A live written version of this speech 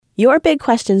Your big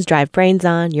questions drive Brains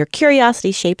On, your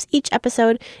curiosity shapes each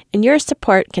episode, and your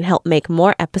support can help make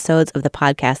more episodes of the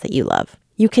podcast that you love.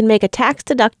 You can make a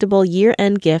tax-deductible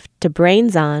year-end gift to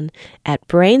Brains On at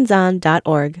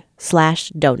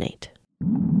brainson.org/donate.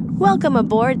 Welcome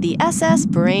aboard the SS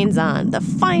Brains On, the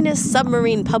finest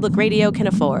submarine public radio can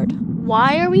afford.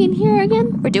 Why are we in here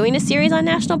again? We're doing a series on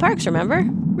national parks, remember?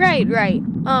 Right.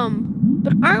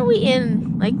 But aren't we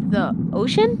in, the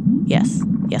ocean? Yes,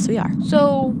 we are.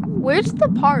 So, where's the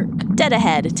park? Dead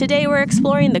ahead. Today we're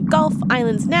exploring the Gulf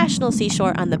Islands National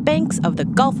Seashore on the banks of the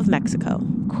Gulf of Mexico.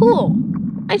 Cool.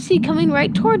 I see coming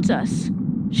right towards us.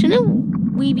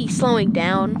 Shouldn't we be slowing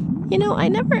down? You know, I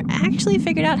never actually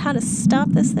figured out how to stop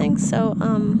this thing, so,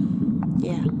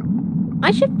 yeah.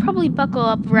 I should probably buckle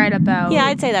up right about... Yeah,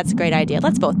 I'd say that's a great idea.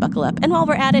 Let's both buckle up. And while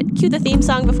we're at it, cue the theme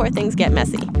song before things get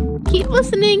messy. Keep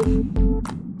listening.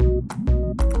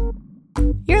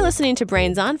 You're listening to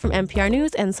Brains On from NPR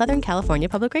News and Southern California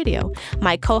Public Radio.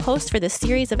 My co-host for this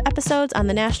series of episodes on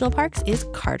the national parks is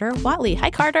Carter Watley. Hi,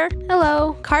 Carter.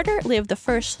 Hello. Carter lived the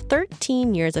first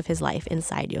 13 years of his life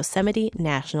inside Yosemite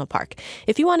National Park.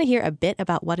 If you want to hear a bit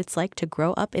about what it's like to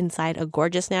grow up inside a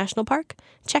gorgeous national park,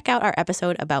 check out our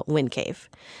episode about Wind Cave.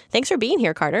 Thanks for being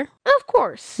here, Carter. Of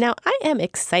course. Now, I am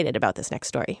excited about this next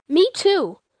story. Me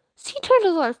too. Sea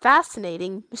turtles are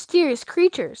fascinating, mysterious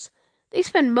creatures. They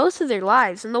spend most of their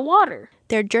lives in the water.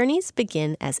 Their journeys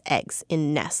begin as eggs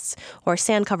in nests or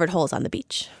sand-covered holes on the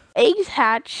beach. Eggs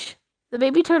hatch, the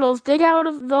baby turtles dig out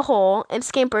of the hole and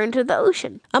scamper into the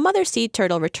ocean. A mother sea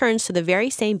turtle returns to the very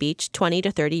same beach 20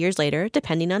 to 30 years later,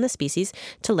 depending on the species,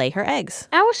 to lay her eggs.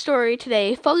 Our story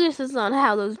today focuses on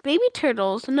how those baby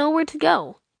turtles know where to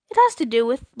go. It has to do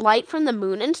with light from the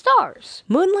moon and stars.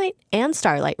 Moonlight and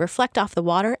starlight reflect off the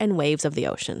water and waves of the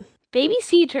ocean. Baby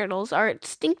sea turtles are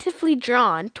instinctively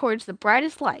drawn towards the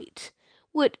brightest light,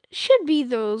 what should be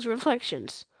those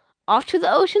reflections. Off to the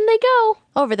ocean they go.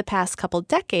 Over the past couple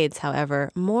decades,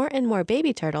 however, more and more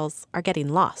baby turtles are getting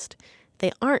lost.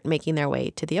 They aren't making their way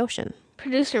to the ocean.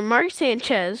 Producer Mark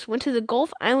Sanchez went to the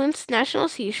Gulf Islands National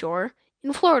Seashore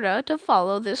in Florida to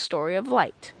follow this story of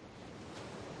light.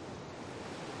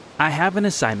 I have an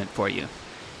assignment for you.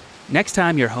 Next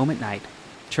time you're home at night,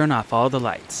 turn off all the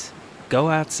lights. Go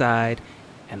outside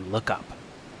and look up.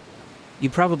 You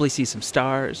probably see some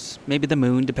stars, maybe the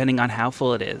moon, depending on how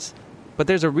full it is. But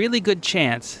there's a really good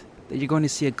chance that you're going to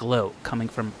see a glow coming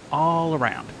from all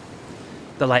around.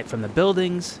 The light from the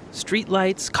buildings,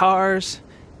 streetlights, cars.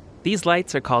 These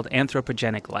lights are called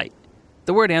anthropogenic light.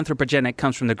 The word anthropogenic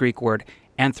comes from the Greek word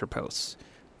anthropos,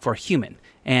 for human,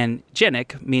 and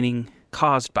genic meaning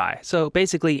caused by. So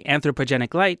basically,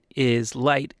 anthropogenic light is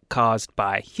light caused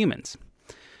by humans.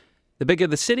 The bigger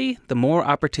the city, the more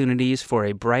opportunities for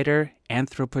a brighter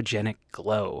anthropogenic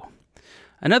glow.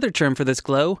 Another term for this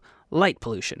glow, light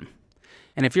pollution.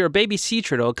 And if you're a baby sea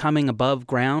turtle coming above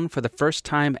ground for the first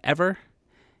time ever,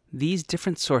 these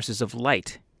different sources of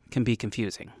light can be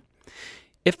confusing.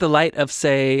 If the light of,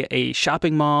 say, a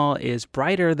shopping mall is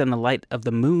brighter than the light of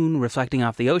the moon reflecting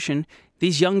off the ocean,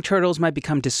 these young turtles might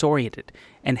become disoriented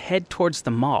and head towards the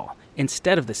mall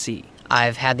instead of the sea.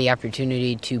 I've had the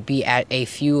opportunity to be at a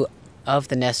few of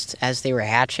the nests as they were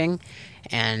hatching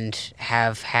and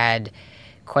have had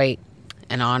quite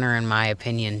an honor, in my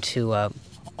opinion, to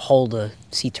hold a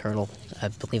sea turtle. I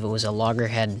believe it was a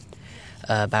loggerhead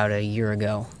about a year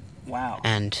ago. Wow.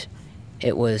 And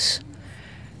it was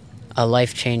a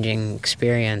life-changing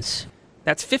experience.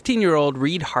 That's 15-year-old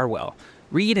Reed Harwell.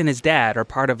 Reed and his dad are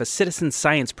part of a citizen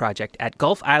science project at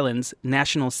Gulf Islands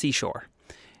National Seashore.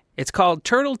 It's called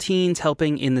Turtle Teens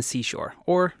Helping in the Seashore,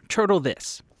 or Turtle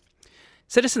This.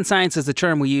 Citizen science is the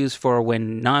term we use for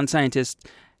when non-scientists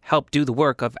help do the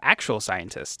work of actual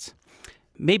scientists.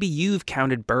 Maybe you've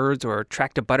counted birds or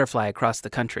tracked a butterfly across the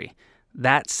country.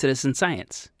 That's citizen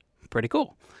science. Pretty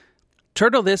cool.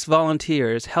 Turtle This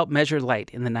volunteers help measure light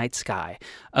in the night sky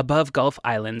above Gulf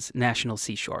Islands National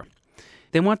Seashore.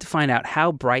 They want to find out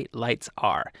how bright lights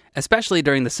are, especially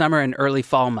during the summer and early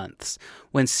fall months,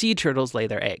 when sea turtles lay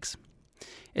their eggs.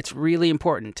 It's really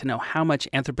important to know how much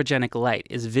anthropogenic light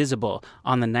is visible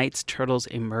on the nights turtles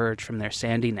emerge from their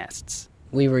sandy nests.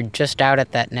 We were just out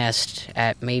at that nest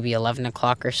at maybe 11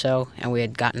 o'clock or so, and we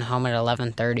had gotten home at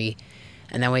 11:30,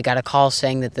 and then we got a call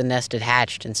saying that the nest had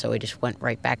hatched, and so we just went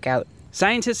right back out.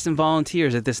 Scientists and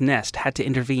volunteers at this nest had to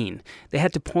intervene. They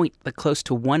had to point the close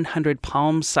to 100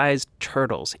 palm-sized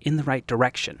turtles in the right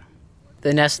direction.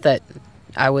 The nest that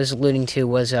I was alluding to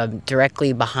was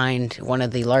directly behind one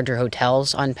of the larger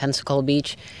hotels on Pensacola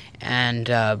Beach, and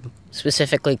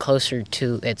specifically closer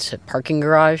to its parking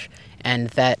garage, and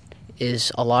that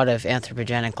is a lot of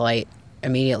anthropogenic light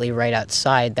immediately right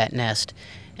outside that nest.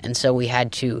 And so we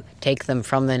had to take them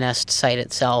from the nest site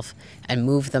itself and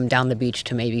move them down the beach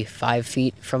to maybe 5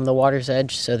 feet from the water's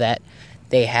edge so that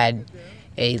they had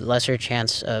a lesser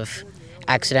chance of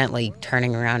accidentally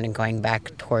turning around and going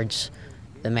back towards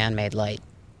the man-made light.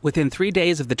 Within 3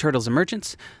 days of the turtle's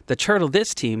emergence, the Turtle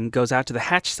This team goes out to the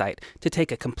hatch site to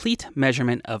take a complete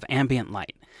measurement of ambient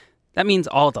light. That means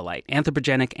all the light,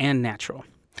 anthropogenic and natural.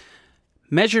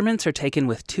 Measurements are taken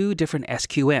with 2 different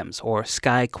SQMs, or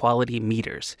sky quality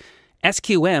meters.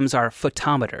 SQMs are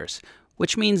photometers,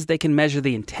 which means they can measure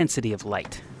the intensity of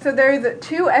light. So there's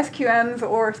 2 SQMs,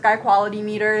 or sky quality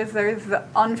meters. There's the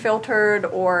unfiltered,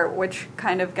 or which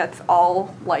kind of gets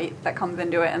all light that comes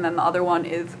into it, and then the other one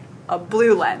is a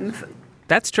blue lens.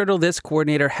 That's Turtle This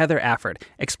coordinator Heather Afford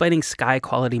explaining sky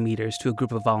quality meters to a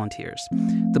group of volunteers.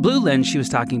 The blue lens she was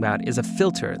talking about is a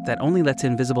filter that only lets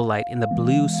in visible light in the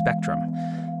blue spectrum.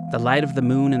 The light of the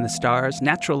moon and the stars,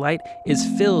 natural light, is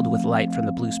filled with light from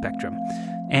the blue spectrum.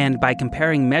 And by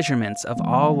comparing measurements of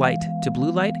all light to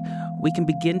blue light, we can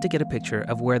begin to get a picture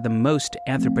of where the most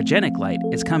anthropogenic light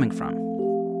is coming from.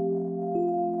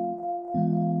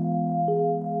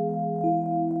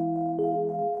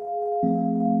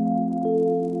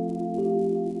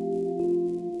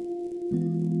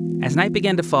 As night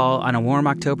began to fall on a warm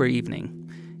October evening,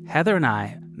 Heather and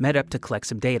I met up to collect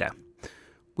some data.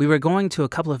 We were going to a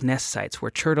couple of nest sites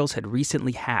where turtles had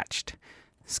recently hatched.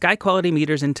 Sky quality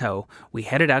meters in tow, we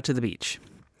headed out to the beach.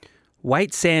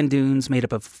 White sand dunes made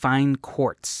up of fine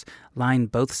quartz line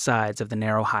both sides of the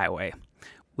narrow highway.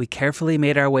 We carefully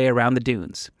made our way around the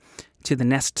dunes to the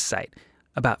nest site,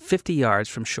 about 50 yards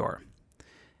from shore.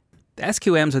 The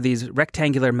SQMs are these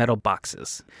rectangular metal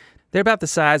boxes. They're about the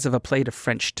size of a plate of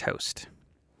French toast.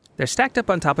 They're stacked up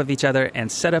on top of each other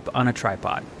and set up on a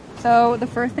tripod. So the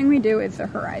first thing we do is the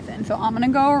horizon. So I'm going to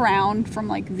go around from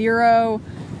like 0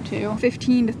 to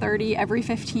 15 to 30 every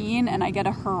 15, and I get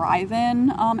a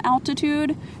horizon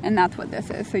altitude, and that's what this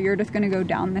is. So you're just going to go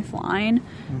down this line.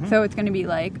 So it's going to be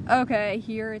like, okay,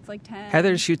 here it's like 10.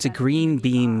 Heather shoots a green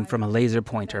beam from a laser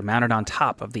pointer mounted on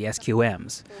top of the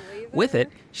SQMs. With it,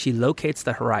 she locates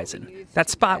the horizon, that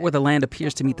spot where the land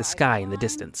appears to meet the sky in the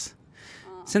distance.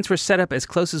 Since we're set up as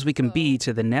close as we can be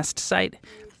to the nest site,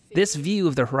 this view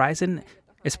of the horizon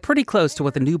is pretty close to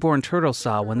what the newborn turtles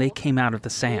saw when they came out of the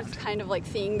sand. It's kind of like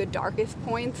seeing the darkest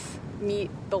points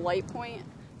meet the light point.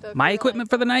 So My equipment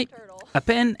for the night? A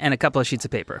pen and a couple of sheets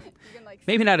of paper.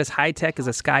 Maybe not as high-tech as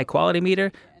a sky quality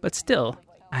meter, but still,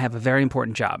 I have a very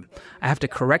important job. I have to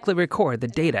correctly record the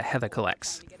data Heather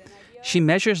collects. She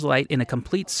measures light in a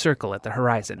complete circle at the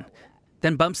horizon,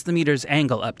 then bumps the meter's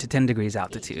angle up to 10 degrees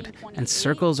altitude, and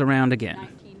circles around again.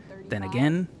 Then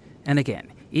again and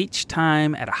again, each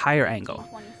time at a higher angle.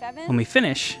 When we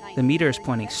finish, the meter is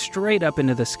pointing straight up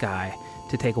into the sky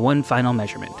to take one final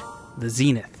measurement, the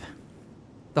zenith.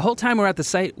 The whole time we're at the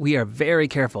site, we are very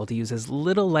careful to use as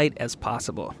little light as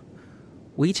possible.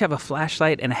 We each have a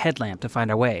flashlight and a headlamp to find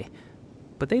our way,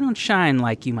 but they don't shine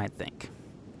like you might think.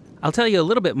 I'll tell you a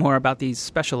little bit more about these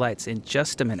special lights in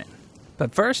just a minute.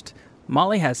 But first,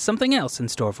 Molly has something else in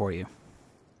store for you.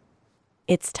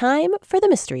 It's time for the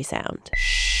mystery sound.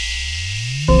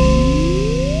 Mystery sound.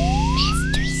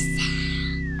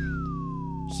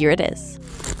 Here it is.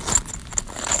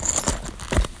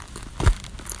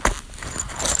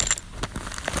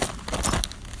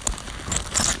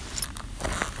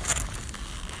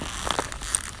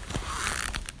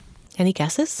 Any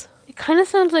guesses? It kind of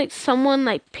sounds like someone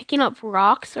like picking up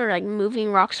rocks or like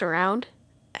moving rocks around.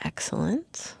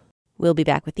 Excellent. We'll be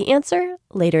back with the answer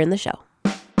later in the show.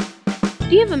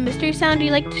 Do you have a mystery sound you'd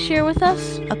like to share with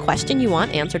us? A question you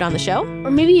want answered on the show?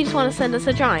 Or maybe you just want to send us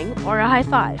a drawing or a high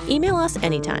five. Email us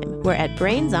anytime. We're at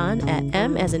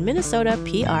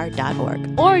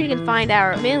brainson@m-as-in-Minnesota-pr.org. Or you can find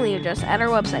our mailing address at our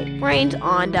website,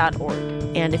 brainson.org.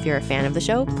 And if you're a fan of the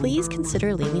show, please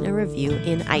consider leaving a review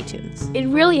in iTunes. It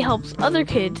really helps other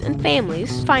kids and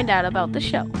families find out about the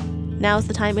show. Now's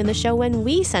the time in the show when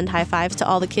we send high fives to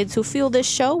all the kids who fuel this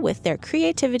show with their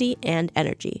creativity and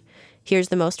energy. Here's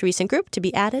the most recent group to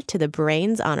be added to the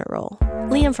Brains Honor Roll.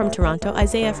 Liam from Toronto,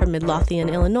 Isaiah from Midlothian,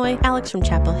 Illinois, Alex from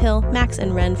Chapel Hill, Max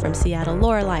and Ren from Seattle,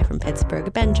 Lorelei from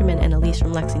Pittsburgh, Benjamin and Elise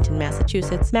from Lexington,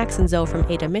 Massachusetts, Max and Zoe from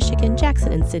Ada, Michigan,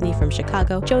 Jackson and Sydney from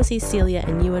Chicago, Josie, Celia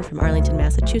and Ewan from Arlington,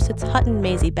 Massachusetts, Hutton,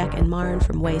 Maisie, Beck and Maren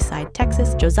from Wayside,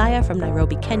 Texas, Josiah from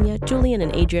Nairobi, Kenya, Julian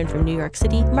and Adrian from New York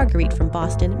City, Marguerite from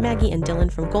Boston, Maggie and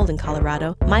Dylan from Golden,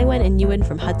 Colorado, Maiwen and Ewan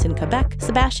from Hudson, Quebec,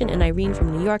 Sebastian and Irene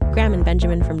from New York, Graham and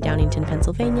Benjamin from Downey, Bennington,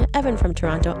 Pennsylvania, Evan from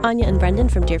Toronto, Anya and Brendan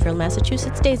from Deerfield,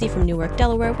 Massachusetts, Daisy from Newark,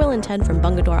 Delaware, Will and Ted from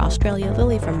Bungadore, Australia,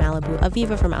 Lily from Malibu,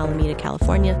 Aviva from Alameda,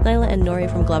 California, Nyla and Nori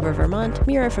from Glover, Vermont,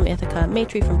 Mira from Ithaca,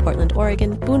 Matri from Portland,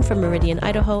 Oregon, Boone from Meridian,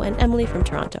 Idaho, and Emily from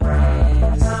Toronto.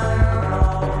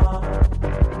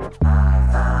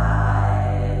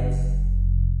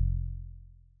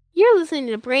 You're listening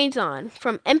to Brains On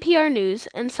from NPR News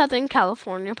and Southern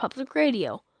California Public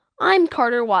Radio. I'm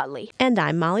Carter Watley. And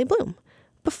I'm Molly Bloom.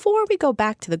 Before we go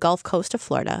back to the Gulf Coast of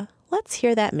Florida, let's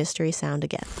hear that mystery sound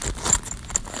again.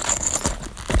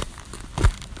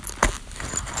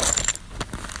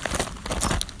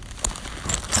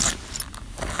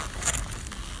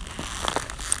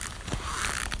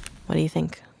 What do you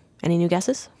think? Any new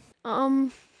guesses?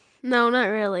 No, not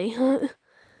really.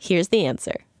 Here's the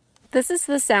answer. This is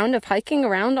the sound of hiking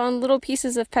around on little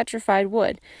pieces of petrified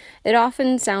wood. It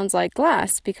often sounds like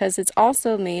glass because it's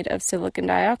also made of silicon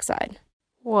dioxide.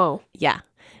 Whoa. Yeah,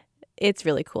 it's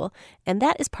really cool. And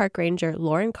that is Park Ranger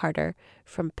Lauren Carter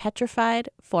from Petrified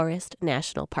Forest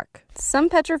National Park. Some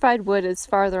petrified wood is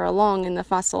farther along in the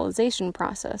fossilization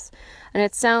process, and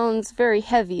it sounds very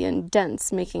heavy and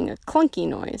dense, making a clunky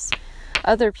noise.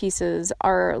 Other pieces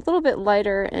are a little bit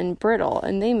lighter and brittle,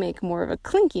 and they make more of a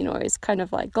clinky noise, kind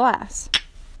of like glass.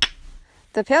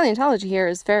 The paleontology here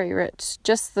is very rich.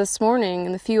 Just this morning,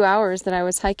 in the few hours that I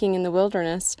was hiking in the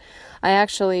wilderness, I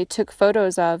actually took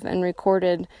photos of and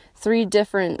recorded 3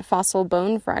 different fossil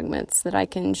bone fragments that I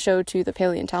can show to the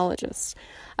paleontologists.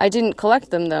 I didn't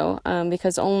collect them, though,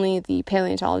 because only the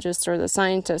paleontologists or the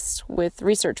scientists with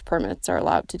research permits are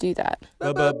allowed to do that.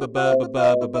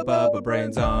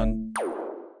 Brains on.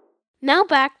 Now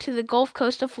back to the Gulf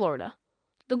Coast of Florida.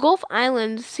 The Gulf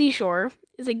Island Seashore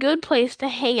is a good place to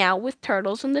hang out with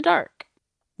turtles in the dark.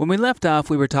 When we left off,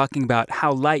 we were talking about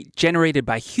how light generated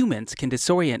by humans can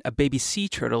disorient a baby sea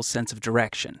turtle's sense of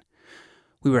direction.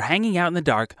 We were hanging out in the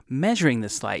dark, measuring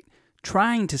this light,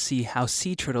 trying to see how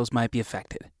sea turtles might be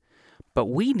affected. But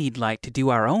we need light to do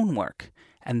our own work,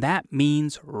 and that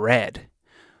means red.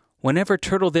 Whenever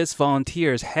Turtle This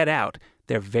volunteers head out,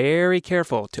 they're very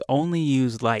careful to only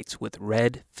use lights with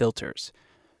red filters.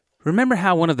 Remember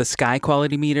how one of the sky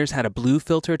quality meters had a blue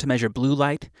filter to measure blue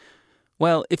light?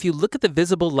 Well, if you look at the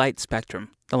visible light spectrum,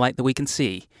 the light that we can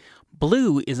see,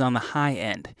 blue is on the high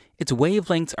end. Its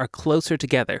wavelengths are closer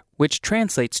together, which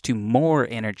translates to more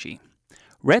energy.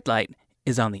 Red light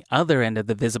is on the other end of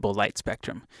the visible light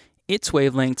spectrum. Its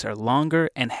wavelengths are longer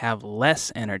and have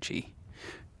less energy.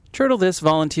 Turtle This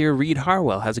volunteer Reed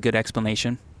Harwell has a good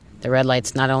explanation. The red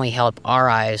lights not only help our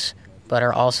eyes, but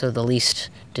are also the least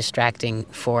distracting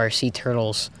for sea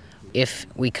turtles. If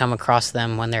we come across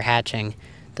them when they're hatching,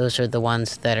 those are the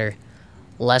ones that are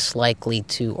less likely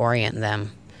to orient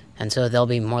them, and so they'll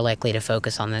be more likely to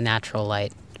focus on the natural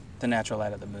light. The natural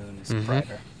light of the moon is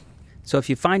brighter. So if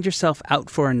you find yourself out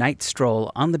for a night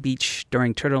stroll on the beach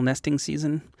during turtle nesting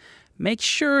season, make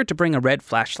sure to bring a red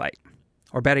flashlight.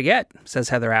 Or better yet, says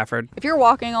Heather Afford, If you're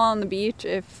walking on the beach,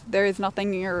 if there is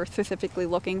nothing you're specifically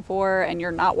looking for and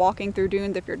you're not walking through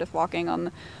dunes, if you're just walking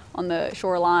on the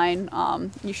shoreline,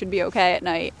 you should be okay at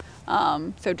night.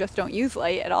 So just don't use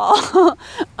light at all.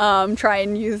 Try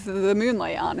and use the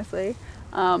moonlight, honestly.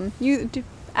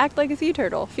 Act like a sea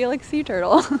turtle. Feel like a sea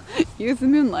turtle. Use the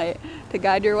moonlight to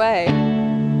guide your way.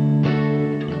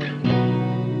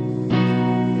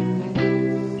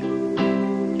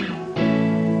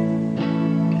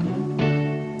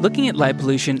 Looking at light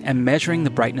pollution and measuring the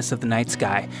brightness of the night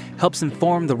sky helps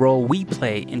inform the role we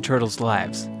play in turtles'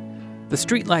 lives. The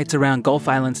streetlights around Gulf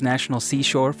Island's National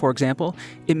Seashore, for example,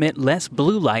 emit less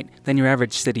blue light than your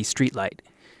average city streetlight.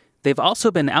 They've also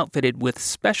been outfitted with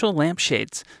special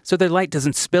lampshades so their light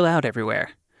doesn't spill out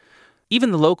everywhere.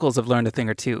 Even the locals have learned a thing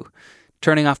or two,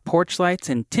 turning off porch lights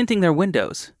and tinting their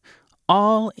windows,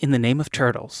 all in the name of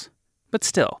turtles. But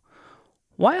still,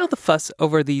 why all the fuss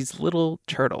over these little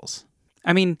turtles?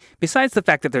 I mean, besides the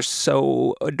fact that they're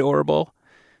so adorable,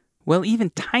 well, even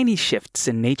tiny shifts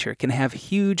in nature can have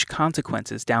huge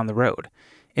consequences down the road.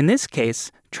 In this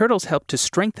case, turtles help to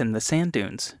strengthen the sand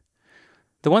dunes.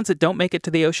 The ones that don't make it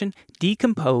to the ocean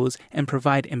decompose and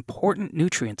provide important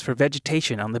nutrients for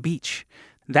vegetation on the beach.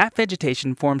 That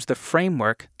vegetation forms the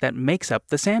framework that makes up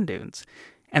the sand dunes.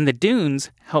 And the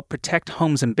dunes help protect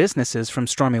homes and businesses from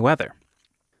stormy weather.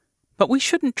 But we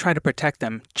shouldn't try to protect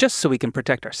them just so we can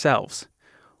protect ourselves.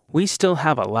 We still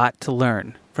have a lot to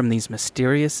learn from these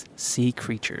mysterious sea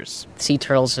creatures. Sea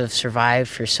turtles have survived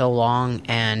for so long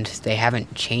and they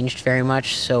haven't changed very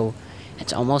much, so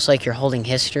it's almost like you're holding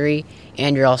history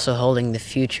and you're also holding the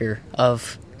future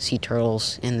of sea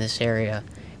turtles in this area,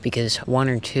 because one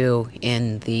or two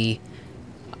in the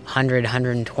 100,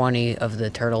 120 of the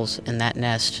turtles in that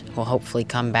nest will hopefully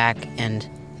come back and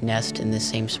nest in the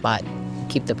same spot,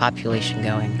 keep the population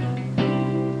going.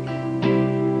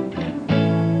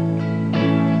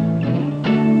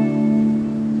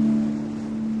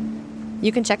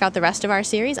 You can check out the rest of our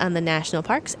series on the national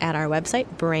parks at our website,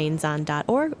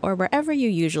 brainson.org, or wherever you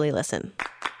usually listen.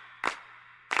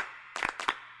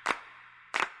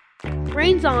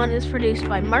 Brains On is produced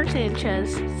by Mark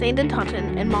Sanchez, Sandon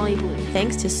Totten, and Molly Bloom.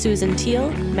 Thanks to Susan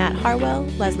Teal, Matt Harwell,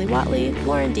 Leslie Watley,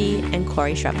 Lauren D., and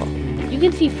Corey Schreppel. You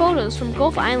can see photos from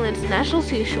Gulf Island's National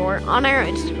Seashore on our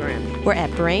Instagram. We're at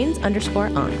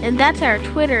brains_on. And that's our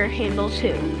Twitter handle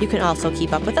too. You can also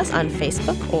keep up with us on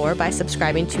Facebook or by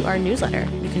subscribing to our newsletter.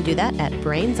 You can do that at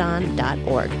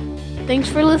brainson.org. Thanks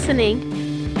for listening.